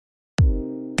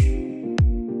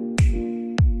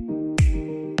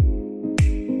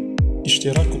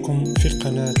اشتراككم في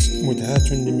قناة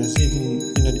مدعاة لمزيد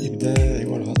من الإبداع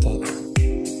والعطاء.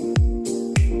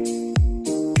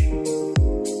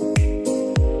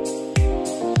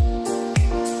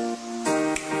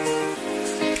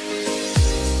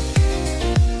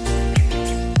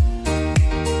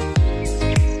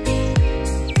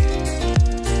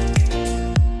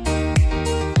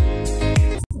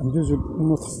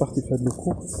 Une autre partie de le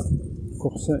cours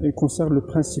concerne le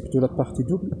principe de la partie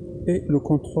double et le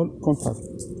contrôle comptable.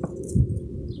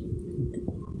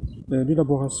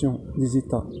 L'élaboration des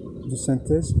états de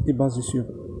synthèse est basée sur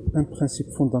un principe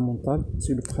fondamental,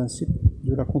 c'est le principe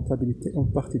de la comptabilité en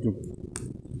partie double.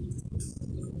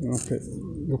 Donc,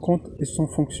 le compte et son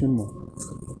fonctionnement.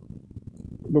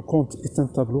 Le compte est un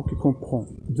tableau qui comprend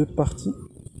deux parties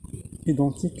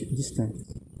identiques distinctes.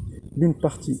 L'une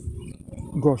partie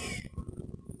gauche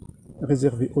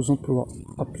réservée aux emplois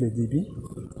appelés débit,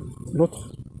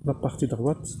 l'autre, la partie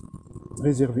droite,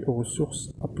 réservée aux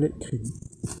ressources appelées crédit.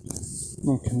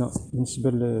 Donc, on a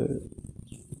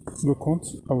le compte,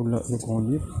 ou le grand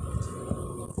livre,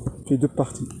 fait deux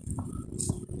parties.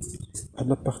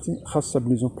 La partie خاصة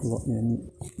les emplois,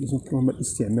 les emplois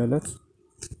الاستعمالات.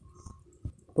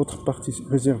 L'autre partie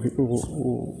réservée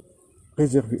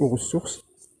aux ressources,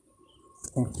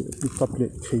 donc est appelé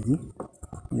crédit.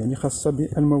 يعني خاصة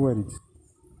بالموارد.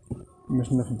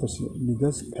 مثلا في الدرس اللي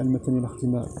داز بحال مثلا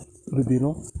خدينا le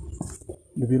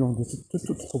bilan de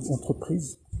toute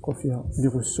entreprise فيها les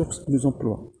ressources les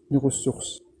emplois. Les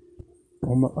ressources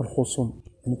هما الخصوم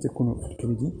اللي تيكونوا في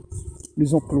الكريدي، les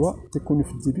emplois تيكونوا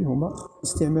في الديبي هما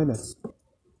استعمالات.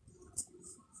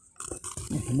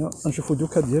 هنا نشوفوا دو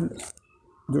كا ديال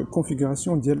de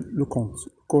configuration ديال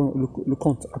le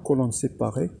compte à colonne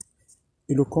séparée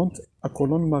et le compte à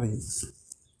colonne mariée.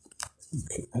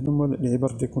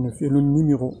 Le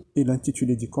numéro et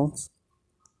l'intitulé du compte,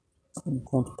 le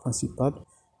compte principal.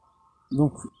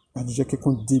 Donc, déjà qui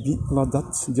compte débit, la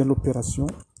date de l'opération,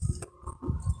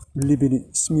 le libellé,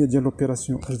 de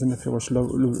l'opération,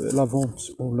 la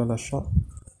vente ou l'achat,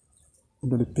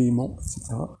 le paiement,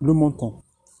 etc. Le montant,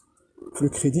 le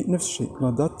crédit,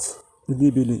 la date, le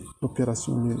libellé,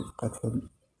 l'opération,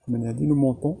 le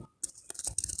montant.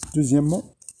 Deuxièmement,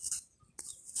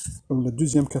 le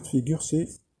deuxième cas de figure, c'est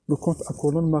le compte à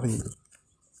colonne mariée.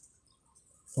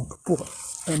 Donc, pour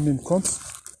un même compte,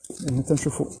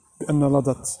 la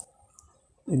date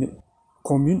est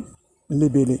commune,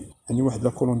 libellé,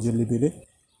 la colonne de libellé,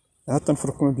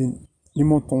 les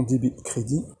montants débit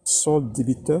crédit, solde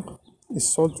débiteur et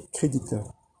solde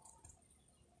créditeur.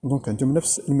 Donc, un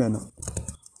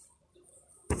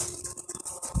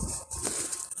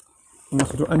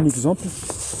exemple.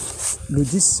 Le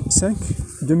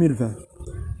 10-5-2020,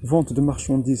 vente de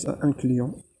marchandises à un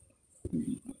client,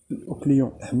 au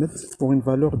client Ahmed, pour une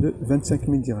valeur de 25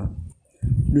 000 dirhams.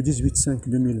 Le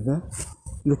 18-5-2020,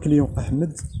 le client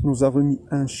Ahmed nous a remis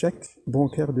un chèque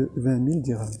bancaire de 20 000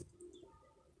 dirhams.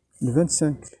 Le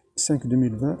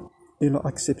 25-5-2020, il a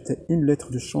accepté une lettre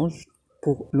de change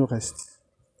pour le reste,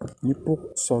 mais pour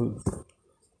solde.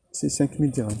 C'est 5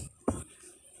 000 dirhams.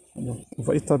 Donc, on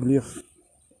va établir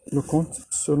le compte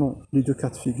selon les deux cas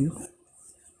de figure.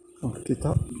 Donc,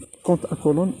 l'état, compte à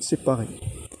colonne séparée.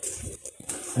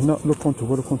 On a le compte,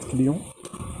 le compte client,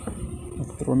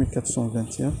 donc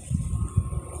 3421.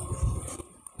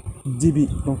 Débit,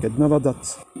 donc on a la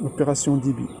date, l'opération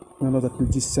débit, on a la date le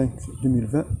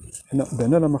 10-5-2020. On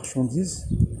a la marchandise.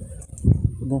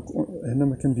 Donc, on a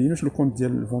le compte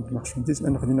de vente de marchandises,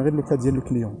 on a le cas de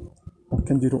client. Donc,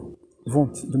 on a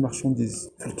vente de marchandises,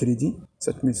 le crédit,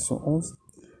 7111.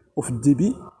 Au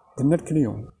débit, on a le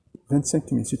client, 25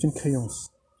 000, c'est une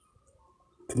créance.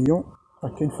 Client,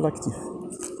 avec un actif.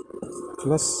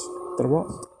 Classe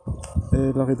 3,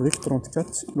 et la rubrique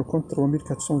 34, le compte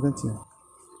 3421.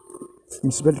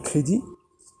 Mais c'est le crédit,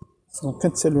 donc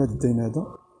quand c'est le dénada,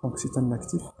 donc c'est un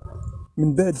actif. Mais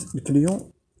le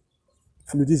client,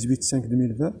 le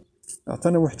 18-5-2020, a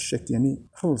un chèque, yani,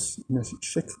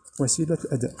 chèque, voici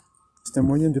l'adha. C'est un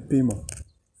moyen de paiement.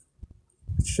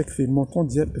 Le chèque fait le montant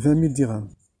de 20 000 dirhams.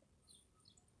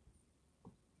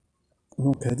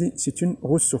 Donc, c'est une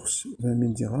ressource, 20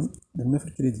 000 dirhams, de 9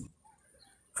 crédits.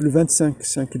 Le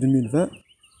 25-5-2020,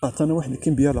 attends, il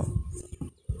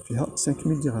y a 5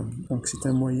 000 dirhams. Donc, c'est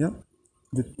un moyen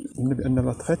de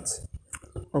la traite,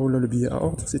 ou le billet à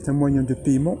ordre, c'est un moyen de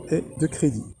paiement et de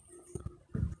crédit.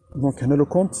 Donc, on a le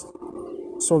compte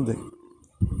soldé.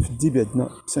 Le débit,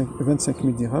 25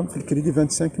 000 dirhams, le crédit,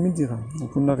 25 000 dirhams.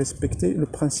 Donc, on a respecté le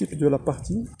principe de la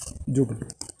partie double.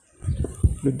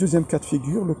 Le deuxième cas de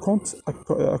figure, le compte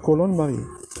à colonne mariée.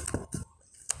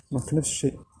 Donc,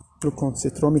 le compte,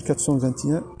 c'est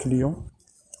 3421 clients.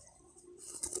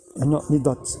 On a les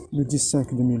dates, le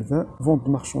 10-5-2020, vente de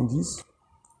marchandises,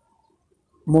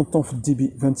 montant de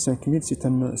débit 25 000,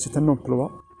 c'est un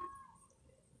emploi,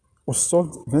 au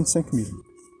solde 25 000.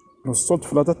 Le solde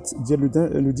pour la date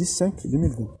le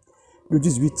 10-5-2020. Le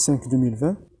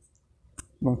 18-5-2020,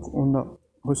 donc on a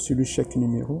reçu le chèque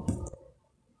numéro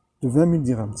de 20 000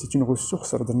 dirhams. C'est une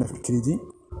ressource, alors dans le crédit.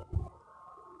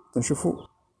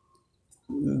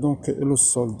 Donc le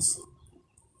solde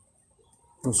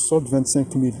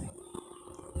 25 000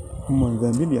 moins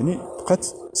 20 000, يعني بقات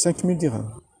 5 000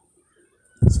 dirhams.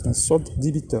 C'est un solde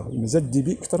débiteur. Mais زاد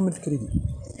débit أكثر من الكريدي.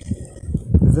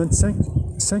 Le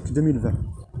 25-5-2020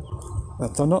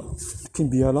 عطانا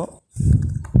كمبيالة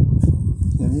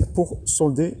يعني pour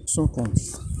solder son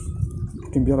compte.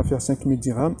 كمبيالة فيها 5 000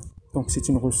 dirhams. Donc c'est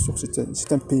une ressource,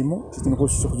 c'est un paiement, c'est une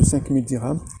ressource de 5 000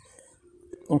 dirhams.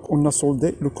 Donc on a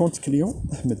soldé le compte client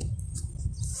Ahmed.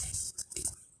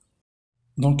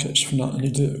 Donc, je fais les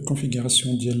deux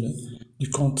configurations du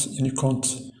compte, il y a un compte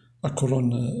à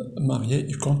colonne mariée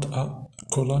et compte à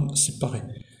colonne séparée.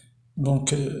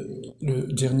 Donc,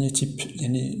 le dernier type,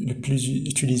 le plus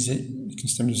utilisé, qui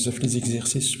est les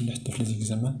exercices ou les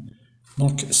examens,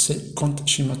 donc c'est compte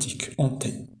schématique en T.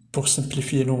 Pour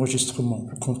simplifier l'enregistrement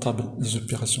comptable des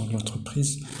opérations de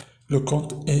l'entreprise, le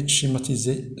compte est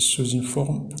schématisé sous une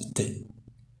forme T.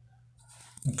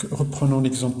 Donc, reprenons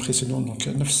l'exemple précédent. Donc,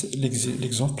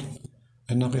 l'exemple,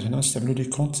 on a le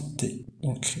compte T.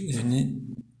 Donc,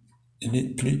 il est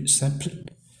plus simple.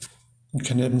 Donc,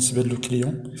 on a le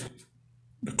client,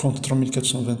 le compte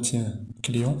 3421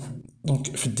 clients. Donc,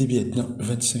 le débit est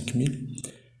 25 000.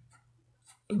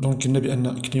 Donc,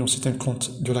 le client, c'est un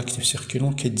compte de l'actif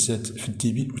circulant qui est le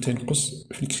débit ou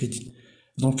le crédit.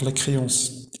 Donc, la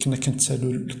créance, le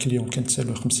client, le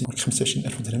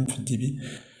 25,000 dirhams في الديبي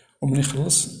ومن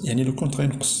يخلص يعني لو كونت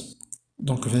غينقص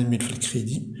دونك 20 000 في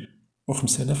الكريدي و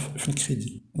 5000 في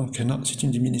الكريدي دونك هنا سيت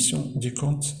اون ديمينيسيون دي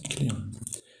كونت كليون.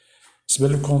 بالنسبه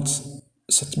للكونت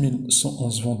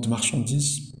 7111 vente de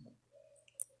marchandises,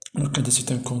 donc هذا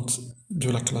سيت ان كونت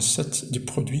دو لا كلاس 7 دي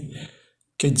برودوي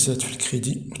كيتزاد في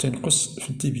الكريدي و تينقص في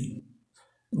الديبي.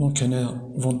 دونك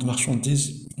هنا vente de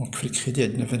marchandises دونك في الكريدي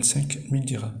عندنا 25000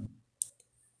 درهم.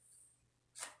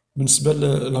 بالنسبه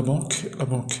لا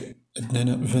بنك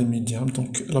عندنا 20000 dirhams.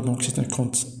 Donc la banque c'est un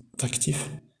compte d'actifs,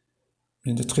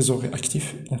 de trésorerie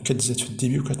actif. Donc كتزاد في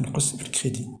الديبي وكتنقص في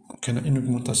الكريدي. Donc هنا une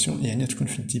augmentation يعني تكون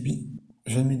في الديبي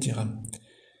 20000 dirhams.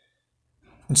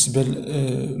 بالنسبة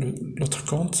l'autre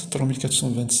compte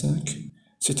 3425,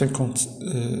 c'est un compte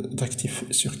d'actifs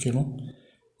circulant.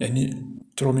 يعني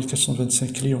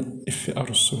 3425 clients effet à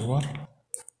recevoir.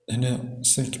 هنا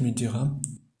 5000 dirhams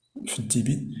في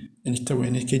الديبي يعني تاو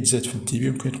يعني كيتزاد في الديبي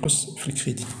وكينقص في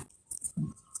الكريدي.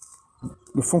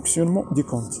 Le fonctionnement des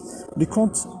comptes. Les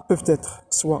comptes peuvent être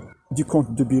soit du compte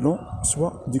de bilan,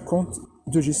 soit du compte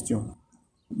de gestion.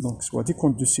 Donc, soit des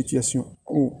comptes de situation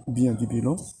ou bien du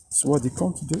bilan, soit des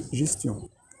comptes de gestion.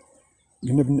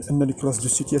 On a les classes de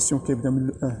situation qui sont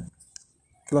le 1,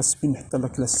 classe 1 à la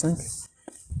classe 5,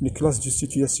 les classes de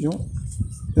situation,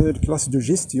 les classes de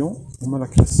gestion, on a la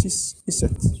classe 6 et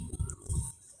 7.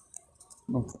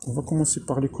 Donc, on va commencer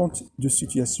par les comptes de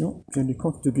situation et les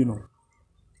comptes de bilan.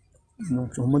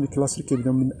 Donc, on a les classes qui sont de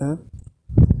 1 à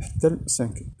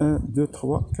 5. 1, 2,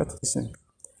 3, 4 et 5.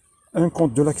 Un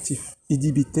compte de l'actif est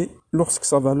débité lorsque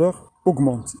sa valeur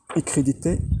augmente et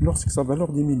crédité lorsque sa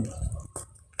valeur diminue.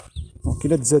 Donc,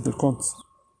 il a Z le compte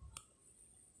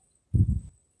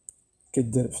qui est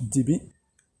dans le débit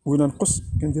ou il a un cost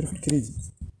qui est dans le crédit.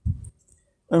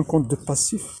 Un compte de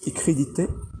passif est crédité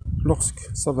lorsque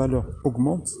sa valeur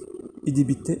augmente et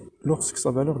débité lorsque sa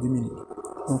valeur diminue.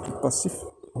 Donc, le passif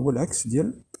هو العكس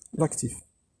ديال l'actif.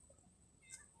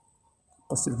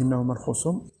 الباسيف قلنا هما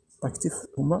الخصوم، l'actif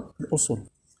هما الأصول.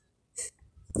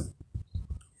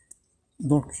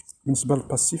 دونك بالنسبة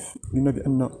للباسيف قلنا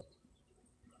بأن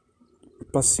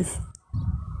الباسيف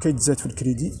كيتزاد في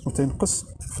الكريدي وتينقص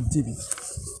في الديبي.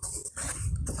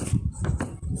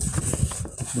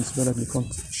 بالنسبة لهاد لي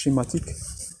كونت schématique,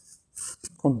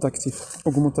 compte d'actif,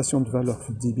 augmentation de valeur في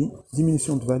الديبي,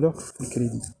 diminution de valeur في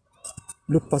الكريدي.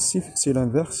 Le passif, c'est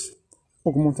l'inverse,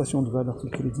 augmentation de valeur du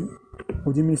crédit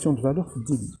ou diminution de valeur du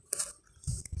débit.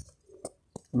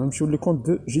 Même sur le compte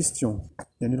de gestion,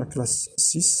 il y a la classe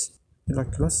 6 et la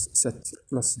classe 7, la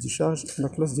classe des charges et la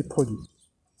classe des produits.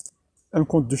 Un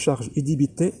compte de charge est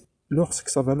débité lorsque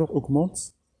sa valeur augmente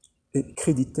et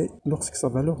crédité lorsque sa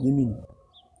valeur diminue.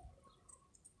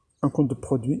 Un compte de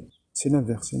produit, c'est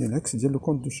l'inverse, c'est l'axe, c'est le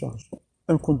compte de charge.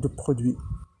 Un compte de produit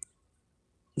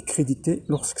est crédité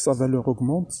lorsque sa valeur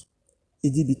augmente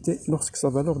et débité lorsque sa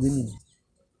valeur diminue.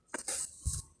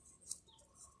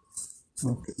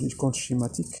 Donc, les comptes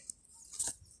schématiques,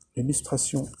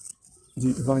 illustration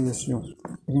des variations,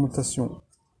 augmentation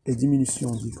et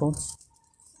diminution des comptes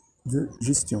de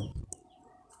gestion.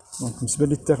 Donc,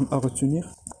 les termes à retenir,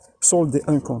 solder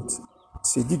un compte,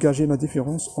 c'est dégager la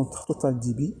différence entre total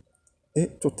débit et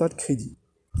total crédit,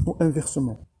 ou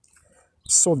inversement.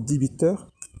 Solde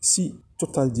débiteur si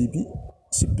total débit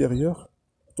supérieur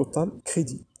total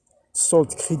crédit.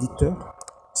 Solde créditeur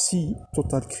si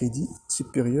total crédit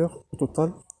supérieur au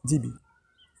total débit.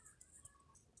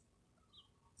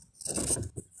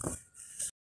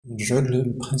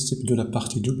 Le principe de la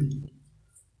partie double.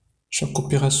 Chaque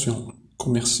opération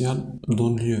commerciale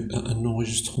donne lieu à un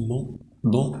enregistrement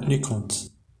dans les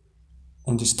comptes,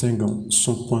 en distinguant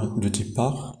son point de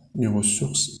départ, les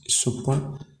ressources, et son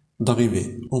point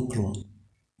d'arrivée, emploi.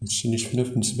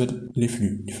 Les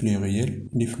flux réels,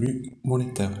 les flux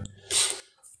monétaires.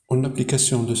 En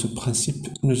application de ce principe,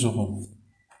 nous aurons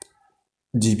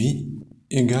débit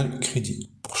égale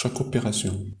crédit pour chaque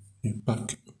opération. Et pas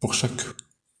pour chaque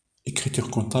écriture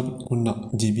comptable, on a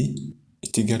débit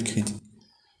est égal crédit.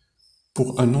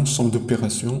 Pour un ensemble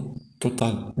d'opérations,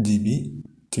 total débit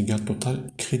est égal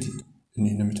total crédit.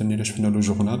 Le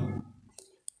journal,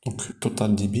 donc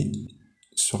total débit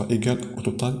sera égal au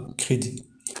total crédit.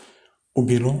 Au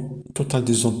bilan, total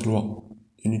des emplois,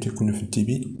 unité de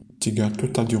débit est égal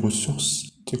total des ressources,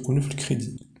 est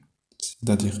crédit.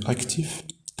 C'est-à-dire actif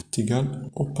est égal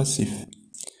au passif.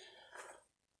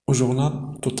 Au journal,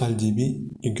 total débit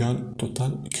égale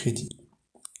total crédit.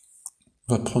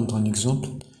 On va prendre un exemple.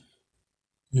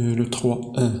 Le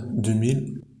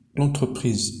 3-1-2000,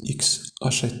 l'entreprise X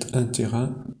achète un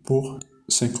terrain pour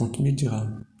 50 000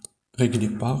 dirhams, réglé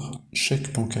par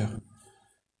chèque bancaire.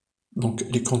 Donc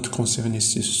les comptes concernés,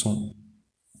 ce sont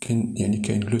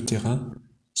le terrain,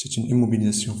 c'est une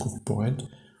immobilisation corporelle,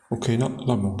 et la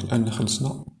banque,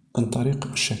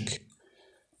 un chèque.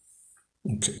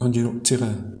 Donc on dit le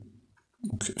terrain,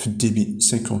 donc le débit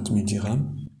 50 000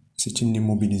 dirhams, c'est une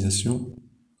immobilisation.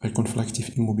 Récolte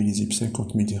l'actif immobilisé pour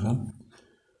 50 000 dirhams.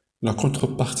 La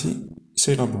contrepartie,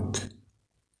 c'est la banque.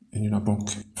 Et la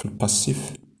banque, le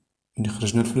passif, il y a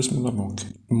la banque.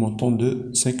 Un montant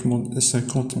de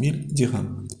 50 000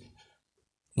 dirhams.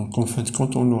 Donc en fin de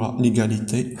compte, on aura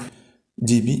l'égalité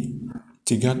débit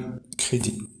est égal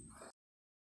crédit.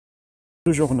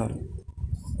 Le journal.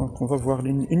 Donc on va voir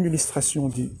une illustration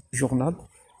du journal.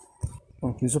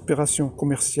 Donc les opérations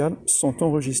commerciales sont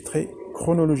enregistrées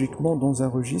chronologiquement dans un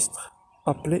registre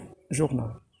appelé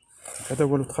journal. هذا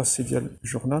هو التراسي ديال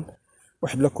الجورنال.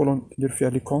 واحد لا كولون ندير فيها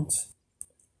لي كونت.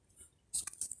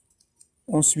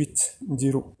 Ensuite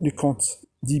نديرو لي كونت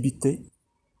débités.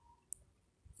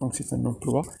 Donc c'est un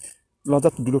emploi. La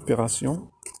date de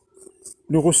l'opération.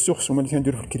 Les ressources هما اللي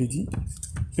كنديرو في الكريدي.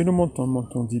 Et le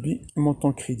montant débit, le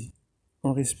montant crédit.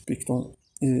 En respectant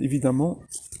évidemment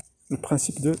le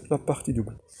principe de la partie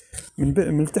double.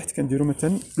 من التحت كنديرو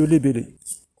مثلا le libellé.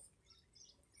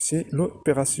 C'est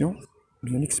l'opération,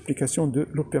 bien l'explication de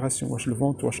l'opération. واش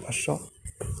vente, واش achat,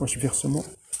 واش versement,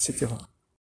 etc.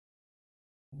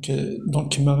 Donc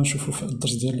كما غنشوفوا في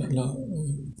الدرس ديال لا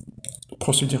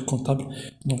procédure comptable,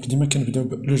 donc ديما كنبداو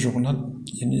le journal,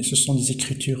 يعني ce sont des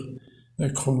écritures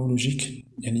chronologiques,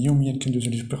 يعني يوميا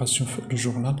كندوزو les opérations في le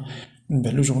journal. من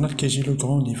بعد le journal كيجي le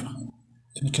grand livre,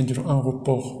 يعني كنديرو un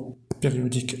report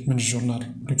périodique من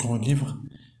الجورنال le grand livre.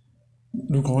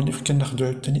 Le grand livre كناخدو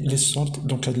عاوتاني les soldes,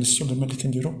 donc هاد les soldes هما اللي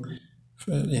كنديرو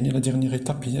يعني la dernière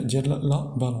étape ديال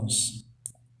la balance.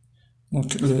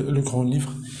 Donc le grand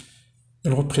livre,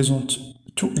 il représente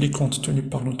tous les comptes tenus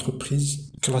par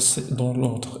l'entreprise classés dans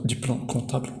l'ordre du plan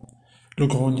comptable. Le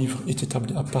grand livre est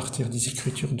établi à partir des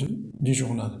écritures du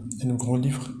journal. Et le grand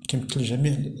livre qui ne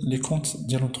jamais les comptes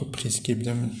de l'entreprise qui est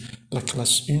la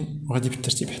classe 1 on va dire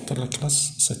la classe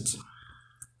 7.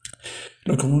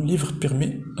 Le grand livre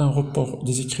permet un report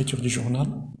des écritures du journal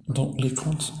dans les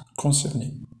comptes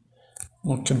concernés.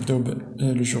 Donc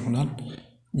le journal,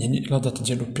 la date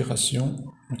de l'opération,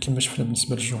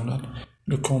 le journal,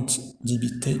 le compte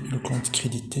débité, le compte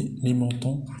crédité, les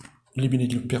montants, les billets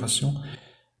de l'opération.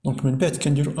 Donc من بعد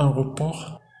كنديرو un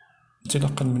report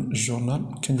انطلاقا من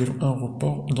الجورنال كنديرو un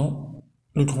report dans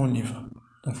le grand livre.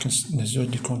 Donc كنهزو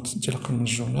هاد لي كونت انطلاقا من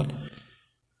الجورنال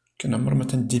كنعمر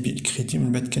مثلا ديبي الكريدي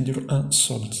من بعد كنديرو un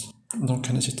solde. Donc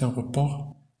هنا c'est un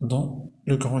report dans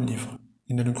le grand livre.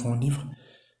 Et le grand livre,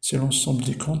 c'est l'ensemble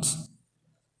des comptes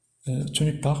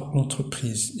tenus par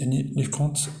l'entreprise, يعني les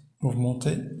comptes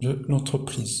mouvementés de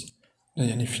l'entreprise.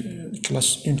 يعني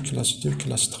classe 1, classe 2,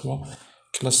 classe 3,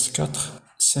 classe 4,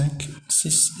 5,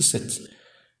 6 et 7.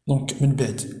 Donc من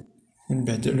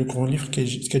بعد le grand livre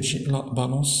كتجي la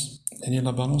balance يعني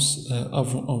la balance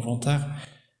avant inventaire,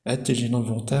 تجي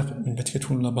l'inventaire, من بعد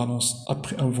كتكون la balance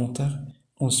après inventaire,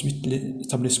 ensuite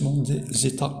l'établissement des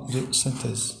états de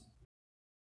synthèse.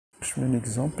 Je fais un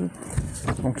exemple.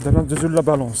 Donc dans la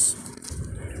balance,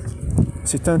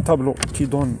 c'est un tableau qui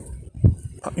donne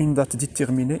à une date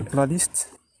déterminée la liste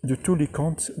de tous les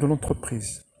comptes de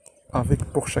l'entreprise, avec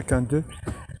pour chacun d'eux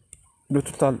le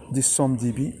total des sommes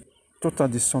débits, total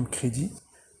des sommes crédits,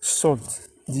 solde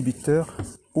débiteur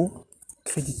ou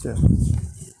créditeur.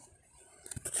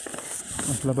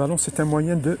 Donc la balance est un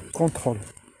moyen de contrôle.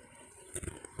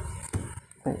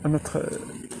 Un autre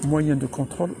moyen de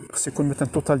contrôle, c'est qu'on met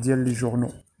un total des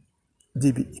journaux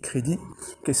débit et crédit,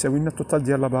 qui est un total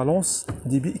de la balance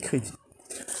débit et crédit.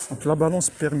 Donc la balance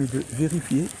permet de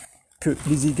vérifier que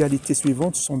les égalités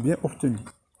suivantes sont bien obtenues.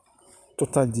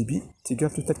 Total débit est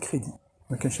égal à total crédit.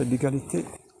 Donc un l'égalité,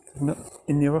 on a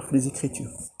une erreur dans les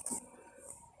écritures.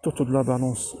 Total de la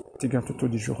balance est égal à total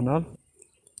du journal.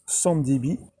 Somme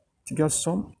débit est égal à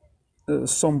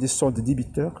somme des soldes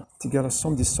débiteurs est égal à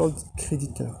somme des soldes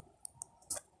créditeurs.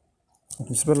 Donc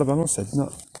la balance, on a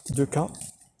deux cas.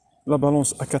 La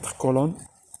balance à 4 colonnes,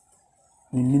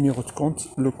 le numéro de compte,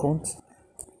 le compte,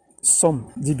 somme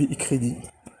débit et crédit,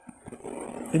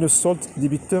 et le solde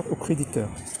débiteur ou créditeur.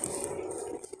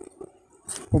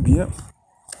 Ou bien,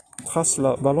 trace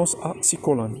la balance à 6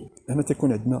 colonnes. هنا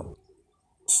تكون عندنا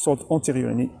السولد انتيريور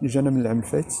يعني اللي جانا من العام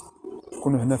الفايت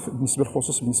يكونوا هنا بالنسبه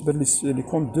للخصوص بالنسبه لي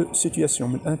كونت دو سيتوياسيون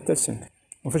من 1 حتى 5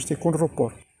 وفاش تيكون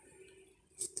روبور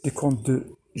لي كونت دو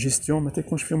جيستيون ما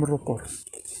تيكونش فيهم الروبور.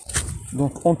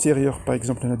 Donc antérieur par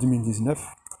exemple en 2019,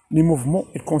 les mouvements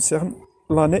ils concernent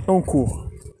l'année en cours,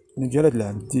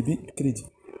 débit, crédit,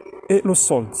 et le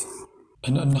solde.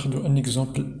 Un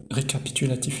exemple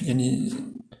récapitulatif,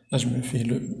 là je me fais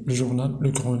le journal,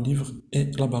 le grand livre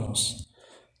et la balance.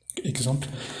 Exemple,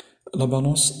 la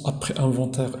balance après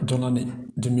inventaire de l'année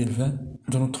 2020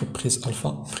 de l'entreprise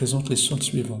Alpha présente les soldes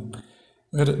suivants.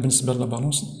 بالنسبة la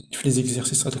balance, il fait les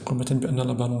exercices غتلقاو مثلا بأن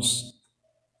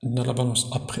la balance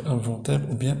après inventaire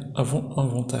ou bien avant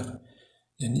inventaire.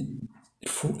 Il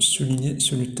faut souligner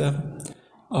sur le terme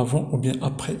avant ou bien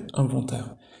après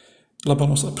inventaire. La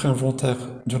balance après inventaire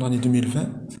de l'année 2020,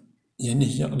 il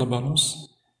y a la balance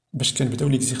باش كنبداو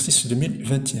l'exercice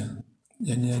 2021.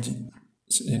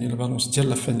 La balance ديال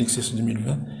la fin de l'exercice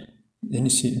 2020,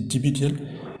 c'est le début de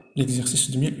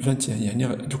l'exercice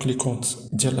 2021. Donc les comptes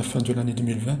ديال la fin de l'année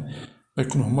 2020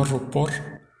 غيكونوا هما الروبور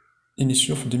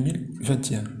initiaux en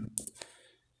 2021.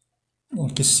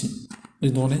 Donc ici,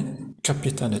 les données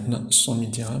capitales 100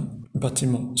 000 dirhams,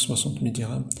 bâtiment 60 000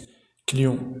 dirhams,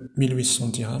 client 1800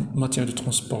 dirhams, matière de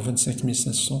transport 25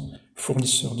 500,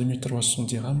 fournisseur 2300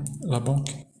 dirhams, la banque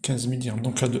 15 000 dirhams.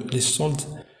 Donc les soldes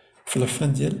à la fin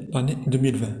de l'année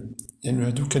 2020. Et nous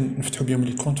avons bien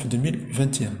les comptes en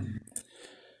 2021.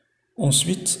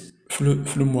 Ensuite,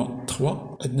 le mois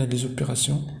 3, on a les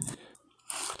opérations.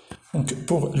 Donc,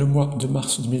 pour le mois de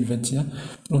mars 2021,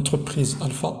 l'entreprise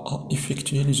Alpha a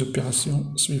effectué les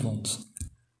opérations suivantes.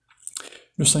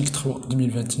 Le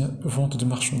 5-3-2021, vente de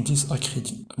marchandises à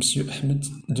crédit, M. Ahmed,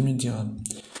 2000 dirhams.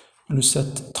 Le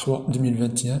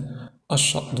 7-3-2021,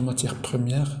 achat de matières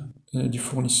premières du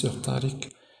fournisseur Tariq,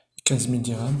 15 000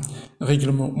 dirhams.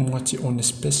 Règlement moitié en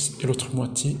espèces et l'autre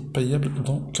moitié payable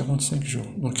dans 45 jours.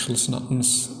 Donc,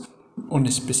 en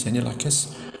espèces, il y a la caisse.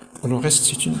 Le reste,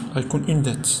 c'est une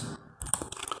dette.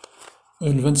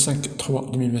 Le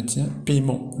 25-3-2021,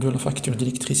 paiement de la facture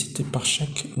d'électricité par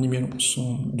chèque numéro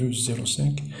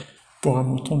 11205 pour un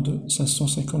montant de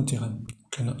 550 dirhams.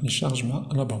 Donc, on a les charges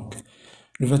à la banque.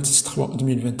 Le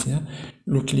 26-3-2021,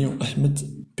 le client Ahmed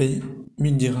paye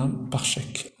 1000 dirhams par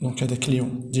chèque. Donc, il y a des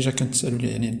clients déjà qui ont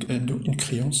une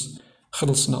créance.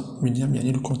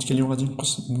 Le compte client a dit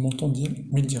le montant de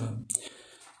 1000 dirhams.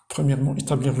 Premièrement,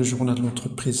 établir le journal de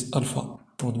l'entreprise Alpha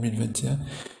pour 2021.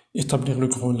 Établir le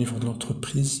grand livre de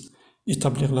l'entreprise,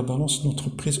 établir la balance de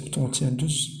l'entreprise au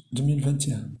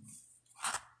 31/12/2021.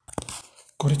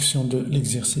 Correction de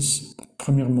l'exercice.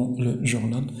 Premièrement, le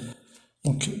journal.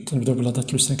 Donc, la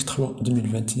date le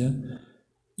 5-3-2021.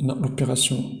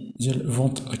 L'opération de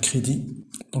vente à crédit.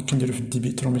 Donc, il y a le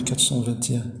débit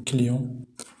 3421 clients.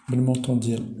 Le montant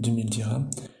de 2000 dirhams.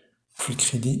 Le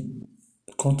crédit.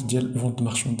 Compte de vente de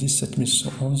marchandises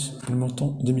 7111. Le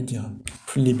montant 2000 dirhams.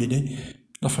 Le libellé.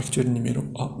 La facture numéro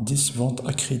A10, vente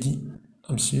à crédit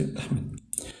à M. Ahmed.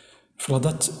 La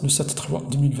date le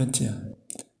 7-3-2021,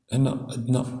 on a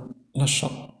l'achat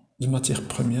de matières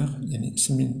premières, il y a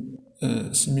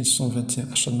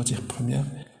 6121 achats de matières premières,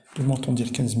 le montant de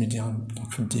 15 000 dirhams,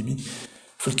 donc le débit.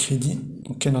 Le crédit,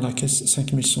 donc on a la caisse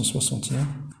 5161,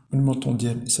 le montant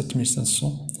de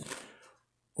 7500.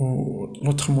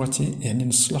 l'autre moitié, يعني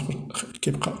النص الآخر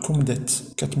كيبقى comme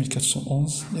dette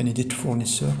 4411 يعني dette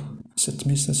fournisseur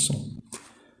 7500.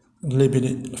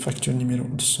 Labellé la facture numéro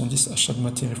 210 achat de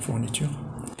matière et fourniture.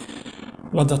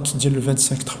 La date ديال le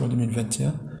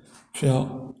 25/3/2021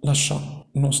 فيها l'achat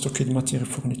non stocké de matière et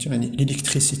fourniture يعني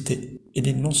l'électricité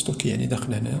اللي non stocké يعني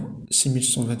داخل هنا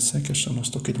 6125 achat non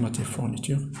stocké de matière et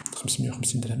fourniture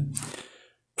 550 درهم.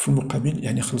 في المقابل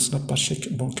يعني خلصنا par chèque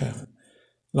bancaire.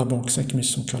 La banque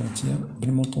 5141,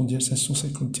 le montant d'IA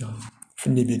 550 dirhams.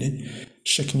 Fin libellé,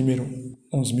 chèque numéro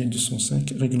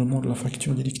 11205, règlement de la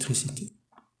facture d'électricité.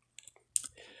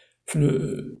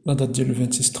 La date d'IA le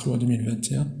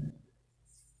 26/3/2021,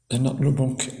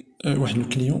 le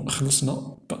client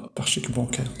خلصنا par chèque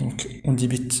bancaire. Donc on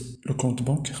débite le compte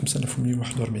banque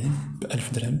 5141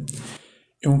 ب1000 درهم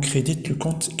et on crédite le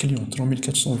compte client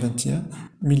 3421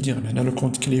 1000 dirhams. هنا le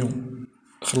compte client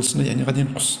خلصنا يعني غادي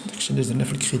نقص داكشي اللي درنا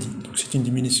في الكريدي. Donc c'est une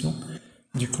diminution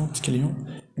du compte client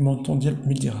montant ديال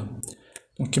 1000 dirhams.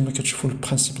 Donc كما كتشوفوا le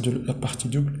principe de la partie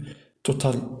double,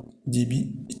 total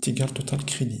débit est égal total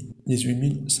crédit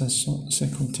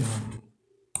 18550 dirhams.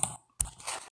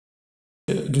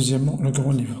 Deuxièmement, le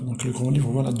grand livre. Donc le grand livre,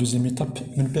 voilà, deuxième étape,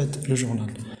 le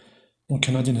journal. Donc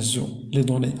on a dit les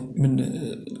données,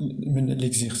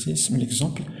 l'exercice,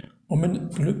 l'exemple, on mène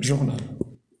le journal.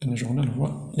 Le journal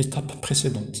voit l'étape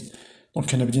précédente. Donc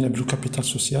on a dit le capital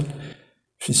social,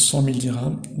 fait 100 000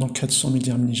 dirhams, donc 100 000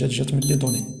 dirhams, j'ai mis les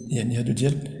données. Il y a deux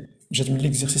dièles, j'ai mis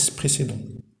l'exercice précédent.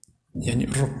 Il y a un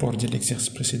report de l'exercice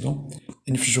précédent.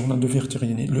 Il y a un journal d'ouverture,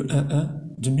 le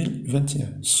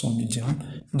 1/1/2021, 100 000 dirhams.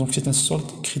 Donc c'est un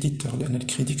solde créditeur, le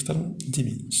crédit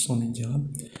débit, 100 000 dirhams.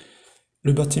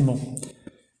 Le bâtiment,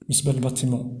 le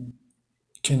bâtiment,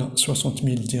 qui a 60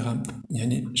 000 dirhams,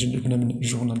 j'ai le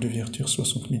journal d'ouverture,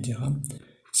 60 000 dirhams.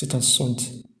 C'est un solde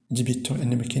débiteur, il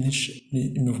n'y a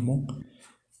les mouvements.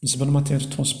 Le matériel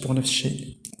de transport, j'ai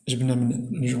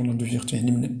le journal d'ouverture,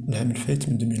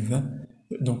 le 2020.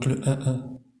 Donc le 1/1,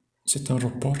 c'est un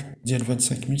report de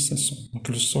 25 500. Donc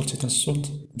le solde, c'est un solde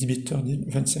débiteur de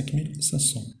 25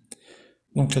 500.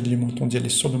 Donc les montants des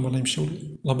soldes,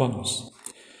 la balance.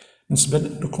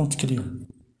 Le compte client.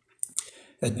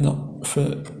 عندنا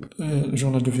في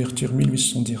journal d'ouverture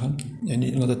 1800 dirhams,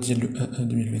 يعني la date ديال le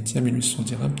 1/1/2021 1800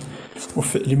 dirhams.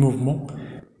 وفي les mouvements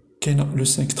كاين le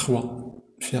 5/3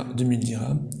 فيها 2000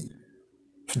 dirhams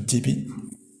في الديبي.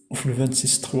 وفي le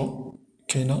 26/3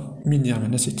 كاين 1000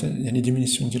 dirhams. c'est يعني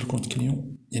diminution ديال الكونت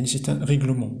كليون، يعني c'est un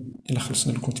règlement. إلا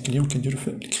خلصنا الكونت كليون كنديرو في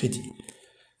الكريدي.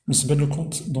 بالنسبة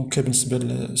للكونت دونك بالنسبة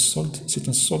للسولد c'est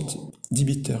un solde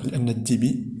débiteur لأن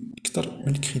الديبي أكثر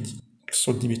من الكريدي.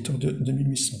 Solde débiteur de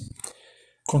 2800.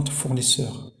 Compte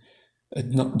fournisseur,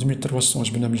 2300,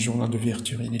 je vais le journal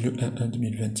d'ouverture, il est le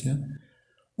 1/1/2021.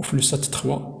 Ou le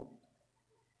 7/3,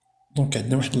 donc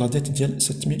la dette est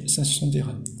 7500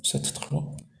 dirhams.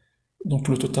 7/3. Donc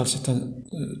le total, c'est un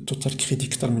total crédit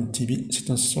c'est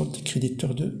un solde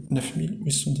créditeur de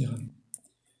 9800 dirhams.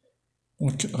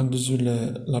 Donc en dessous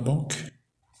la banque.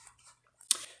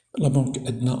 La banque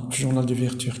a un journal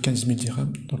d'ouverture 15 000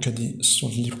 dirhams, donc elle dit sur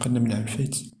le livre qu'on a mis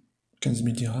 15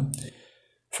 000 dirhams.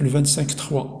 Puis le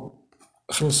 25/3,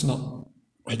 خلصنا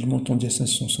واحد المونطون ديال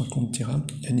 550 dirhams,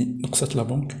 يعني نقصت la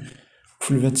banque.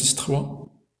 Puis le 26/3,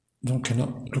 donc on a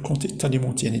le compte est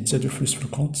alimenté, يعني تزادوا فلوس في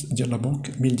الكونت ديال la banque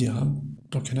 1000 dirhams,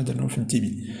 donc هنا درناهم في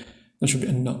الديبي. نشوف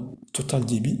بأن total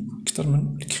débit أكثر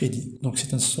من الكريدي, donc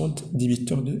c'est un solde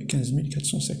débiteur de 15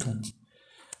 450.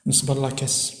 بالنسبة للا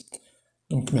كاس.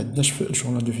 Donc maintenant je fais le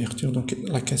journal d'ouverture, donc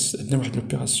la caisse a de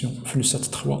l'opération fait le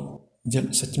 7/3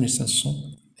 ديال 7500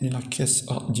 et la caisse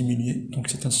a diminué, donc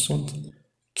c'est un solde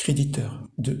créditeur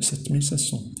de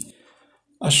 7500.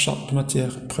 Achat de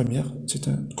matière première, c'est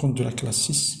un compte de la classe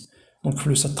 6, donc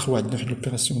le 7/3 a de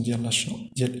l'opération ديال l'achat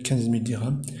ديال 15 000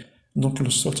 dirhams, donc le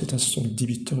solde c'est un solde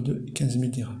débiteur de 15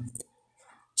 000 dirhams.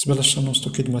 C'est l'achat non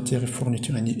stocké de matière et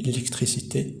fourniture,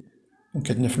 l'électricité, donc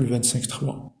elle a fait le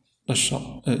 25/3. L'achat,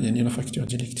 il y a la facture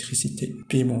d'électricité,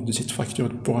 paiement de cette facture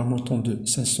pour un montant de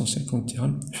 550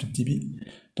 dirhams,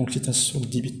 donc c'est un solde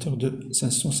débiteur de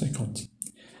 550.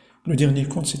 Le dernier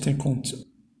compte, c'est un compte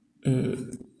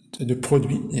de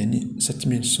produits, il y a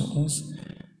 7111,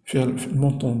 le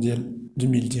montant de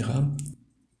 2000 dirhams,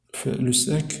 le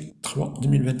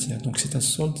 5/3/2021, donc c'est un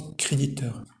solde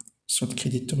créditeur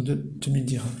de 2000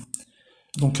 dirhams.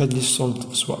 Donc il y a des soldes,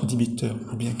 soit débiteur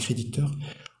ou bien créditeur.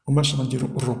 On va changer le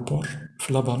report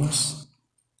sur la balance.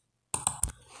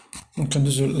 Donc,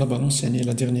 la balance, c'est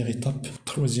la dernière étape.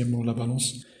 Troisièmement, la balance.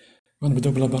 On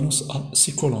va la balance à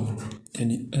 6 colonnes.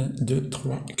 1, 2,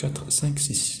 3, 4, 5,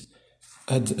 6.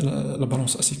 La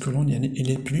balance à 6 colonnes,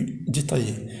 elle est plus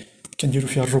détaillée. كنديرو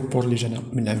فيها الروبور اللي جانا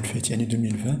من العام الفايت يعني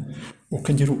 2020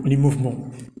 وكنديرو لي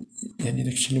موفمون يعني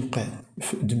داكشي اللي وقع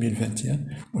في 2021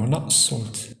 وهنا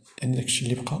السولد يعني داكشي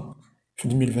اللي بقى في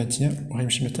 2021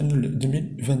 وغيمشي مثلا ل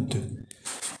 2022.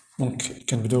 دونك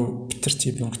كنبداو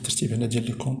بالترتيب. دونك الترتيب هنا ديال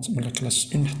لي كونت من لا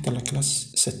كلاس 1 حتى لا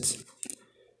كلاس 7.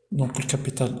 دونك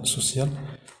الكابيتال سوسيال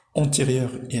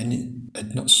اونتيريور يعني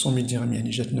عندنا 100,000 درهم يعني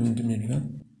جاتنا من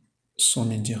 2020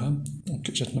 100,000 درهم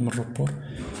دونك جاتنا من الروبور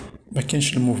ما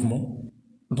كاينش الموفمون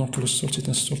دونك لو سولد سي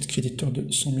ان سولد كريديتور دو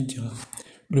 100,000 درهم.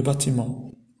 لو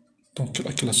باتيمون دونك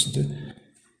لا كلاس 2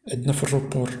 عندنا في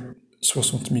الروبور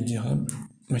 60,000 درهم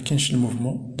ما كاينش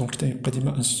الموفمون دونك تيبقى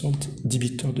ديما ان سولد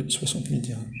ديبيتور دو 60,000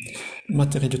 درهم.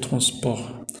 ماتيريال دو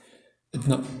ترونسبور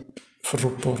عندنا في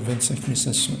الروبور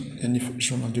 25,500 يعني في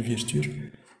الجورنال دو فيرتور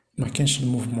ما كاينش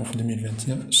الموفمون في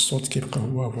 2021 السولد كيبقى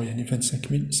هو يعني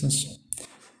 25,500.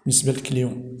 بالنسبة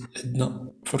للكليون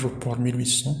عندنا في الروبور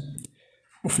 1800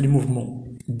 وفي لي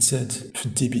موفمون تزاد في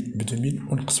الديبي ب 2000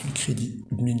 ونقص في الكريدي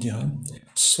ب 1000 درهم.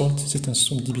 السولد سي ان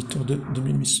سولد ديبيتور دو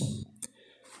 2800.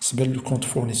 بالنسبة لو كونت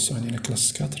فورنيسور يعني لا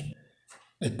كلاس 4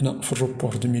 عندنا في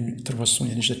الروبور 2300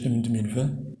 يعني جاتنا من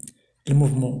 2020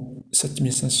 الموفمون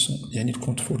 7500 يعني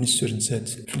الكونت فورنيسور تزاد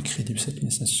في الكريدي ب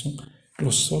 7500.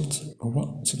 لو سولد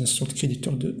هو سي ان سولد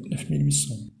كريديتور دو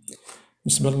 9800.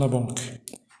 بالنسبة للا بنك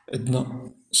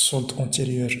عندنا السولد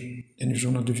اونتيريور يعني في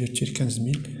جورنال دو فيرتور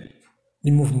 15,000.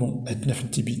 لي موفمون عندنا في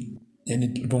الديبي يعني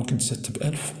البنك تزادت ب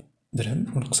 1000 درهم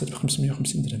ونقصت ب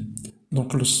 550 درهم.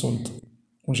 دونك لو سولد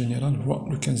اون جينيرال هو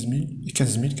لو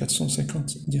 15,450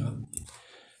 درهم.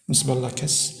 بالنسبة للا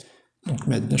كاس دونك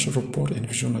ما عندناش الروبور يعني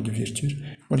في جورنال دو فيرتور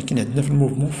ولكن عندنا في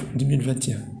الموفمون في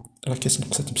 2021 لا كاس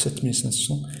نقصت ب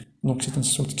 7500 دونك سي ان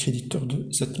سولد كريديتور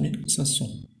دو 7500.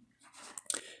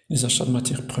 لي زاشات دو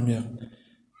ماتيغ بروميير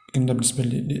قلنا بالنسبة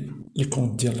لي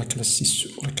كونت ديال لا كلاس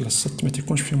 6 و لا كلاس 7 ما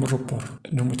تيكونش فيهم الروبور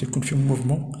لأنهم تيكون فيهم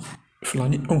موفمون في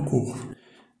لاني اون كور.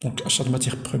 دونك اشات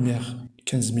ماتيغ بروميير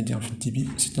 15,000 درهم في الديبي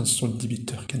سي ان سولد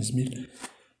ديبيتور 15,000.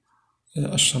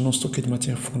 achat non stocké de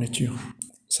matière fourniture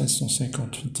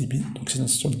 550 في الديبي دونك سي ان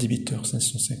سولد ديبيتور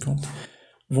 550.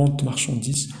 vente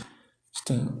marchandise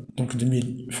c'est un donc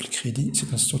 2000 في الكريدي سي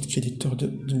ان سولد كريديتور دو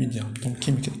 2000 درهم. دونك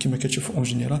كيما كتشوفوا اون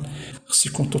جينيرال خص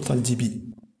يكون توتال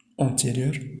ديبي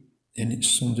antérieur يعني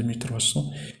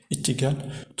 102,300 est égal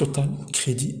total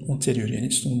crédit antérieur يعني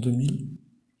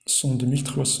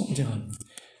 102,300 درهم.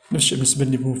 نفس الشيء بالنسبة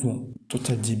لي موفمون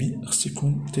توتال ديبي خص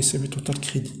يكون تيساوي توتال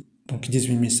كريدي دونك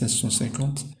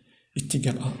 18,550 est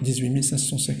égal à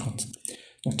 18,550.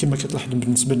 دونك كما كتلاحظوا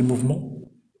بالنسبة للموفمون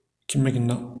كما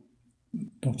قلنا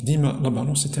دونك ديما لا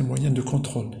بالونس سي ان موان دو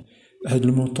كونترول. هاد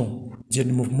المونطون ديال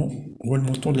الموفمون هو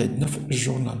المونطون اللي عندنا في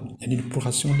الجورنال يعني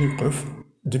البوراسيون اللي وقعوا في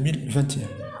 2021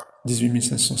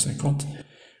 18,550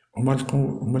 هما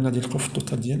اللي غادي نلقاو في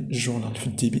التوتال ديال الجورنال في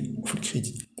الديبي وفي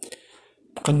الكريدي.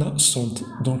 بقالنا السولد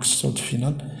دونك السولد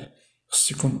فينال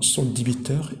خص يكون السولد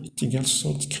ديبيتور ايكال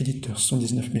السولد كريديتور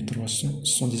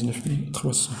 119,300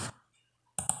 119,300.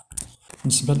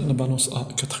 بالنسبة للبالونس ا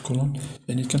 4 كولون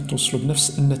يعني كنتوصلوا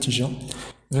بنفس النتيجة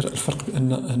غير الفرق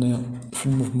بأن هنايا في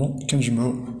الموفمون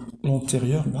كنجمعوا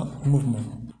لونتيريور مع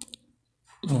الموفمون.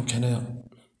 دونك هنايا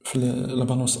في لا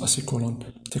بالونس ا سي كولون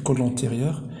تيكون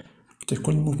لونتيريور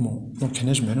تيكون الموفمون دونك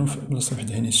هنا جمعناهم في بلاصة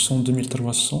وحدة يعني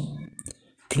 102,300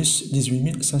 بلس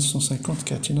 18,550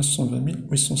 كيعطينا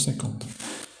 120,850.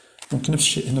 دونك نفس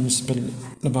الشيء هنا بالنسبة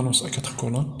لا بالونس ا 4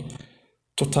 كولون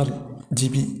توتال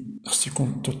ديبي خص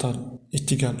يكون توتال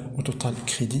ايتيغال او توتال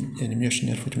كريدي يعني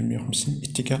 120,850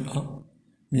 ايتيغال ا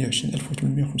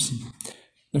 120,850.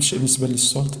 نفس الشيء بالنسبة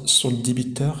للسولد السولد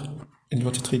ديبيتور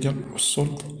اللي doit être égal au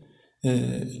solde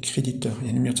créditeur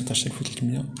يعني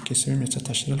 119,300 كيساوي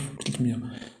 119,300.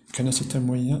 كان سي ان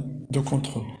موان دو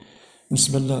كونترول.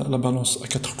 بالنسبة لا بالونس ا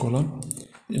 4 كولون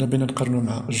إلا بغينا نقارنو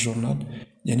مع الجورنال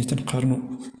يعني تنقارنو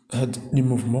هاد لي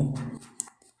موفمون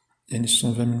يعني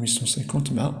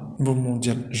 120,850 مع الموفمون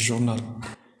ديال الجورنال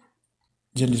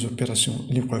ديال لي زوبيراسيون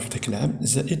اللي وقعوا في داك العام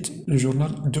زائد لو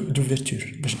جورنال دو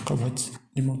فيرتور باش نلقاو هاد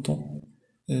لي مونطون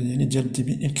يعني ديال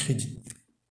الديبي الكريدي.